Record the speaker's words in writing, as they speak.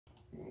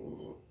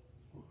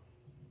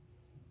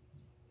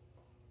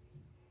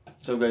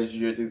So guys,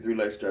 you hear 3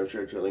 likes,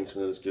 subscribe, share, links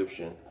in the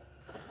description.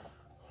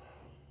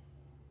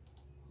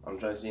 I'm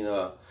trying to sing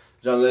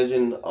John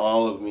Legend,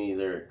 All of Me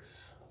lyrics.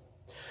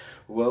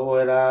 What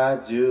would I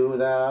do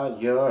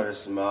without your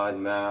smart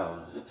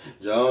mouth?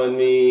 Drawing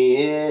me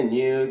in,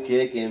 you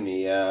kicking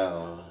me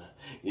out.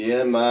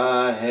 Yeah,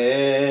 my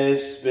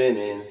head's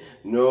spinning,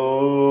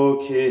 no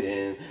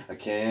kidding. I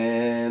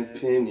can't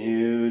pin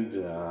you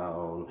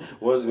down.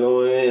 What's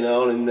going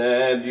on in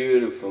that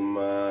beautiful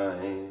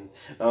mind?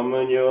 I'm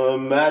on your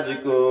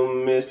magical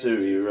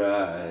mystery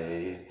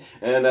ride,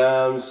 and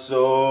I'm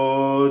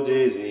so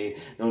dizzy,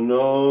 don't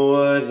know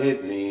what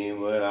hit me,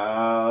 but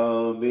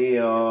I'll be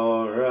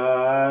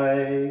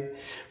alright.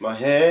 My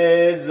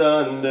head's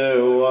underwater,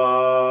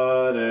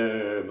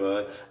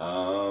 but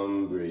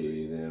I'm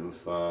breathing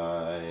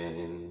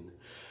fine.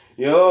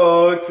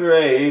 You're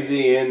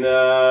crazy and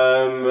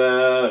I'm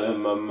out of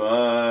my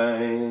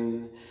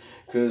mind,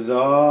 'cause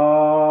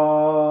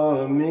all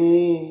of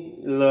me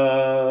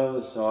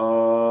loves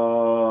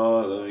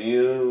all of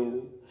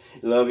you.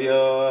 Love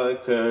your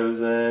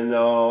curves and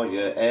all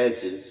your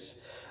edges,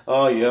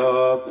 all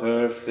your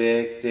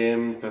perfect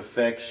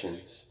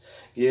imperfections.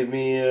 Give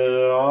me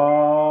your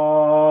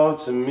all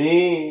to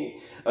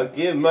me, I'll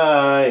give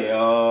my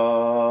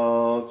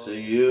all to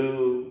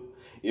you.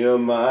 You're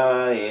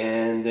my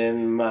end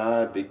and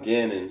my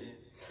beginning.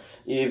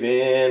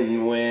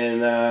 Even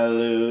when I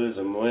lose,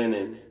 I'm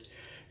winning,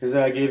 'cause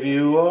I give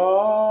you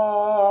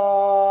all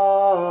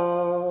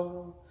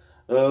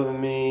of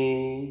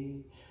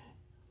me,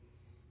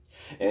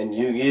 and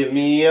you give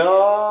me all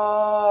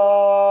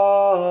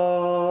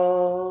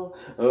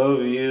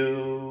of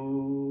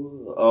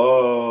you.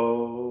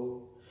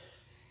 Oh,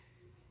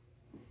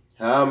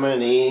 how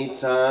many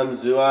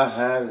times do I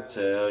have to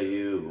tell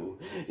you,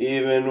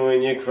 even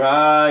when you're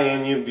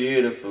crying, you're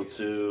beautiful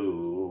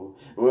too.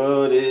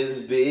 World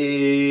is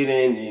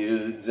beating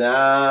you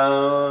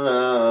down,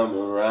 I'm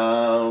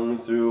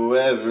around through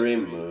every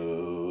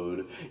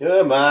mood.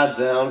 You're my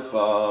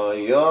downfall,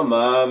 you're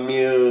my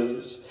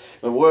muse,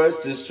 my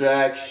worst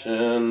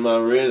distraction, my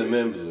rhythm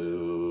and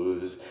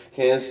blues.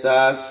 Can't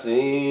stop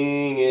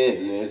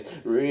singing, it's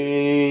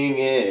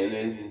ringing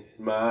in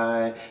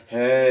my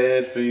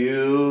head for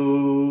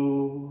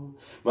you.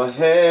 My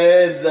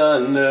head's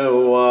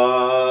underwater,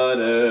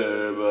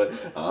 but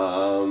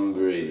I'm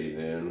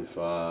breathing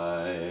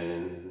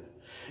fine.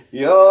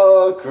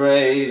 You're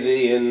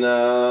crazy and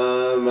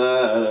I'm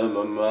out of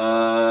my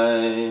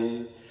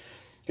mind,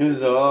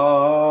 'cause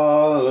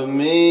all of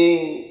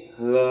me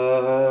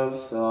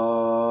loves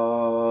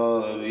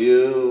all of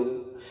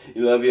you.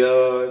 You love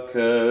your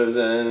curves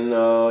and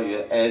all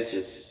your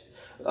edges,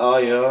 all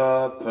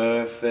your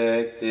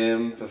perfect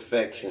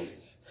imperfections.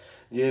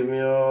 Give me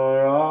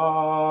your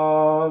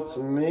all to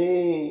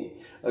me,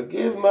 I'll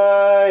give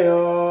my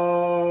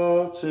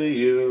all to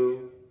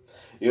you.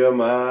 You're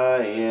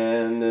my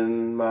end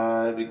and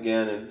my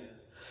beginning.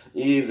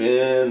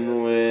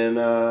 Even when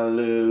I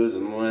lose,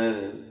 I'm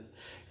winning,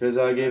 'cause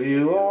I give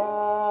you all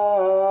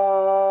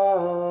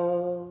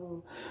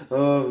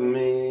of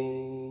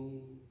me,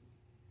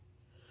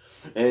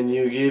 and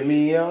you give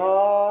me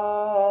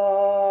all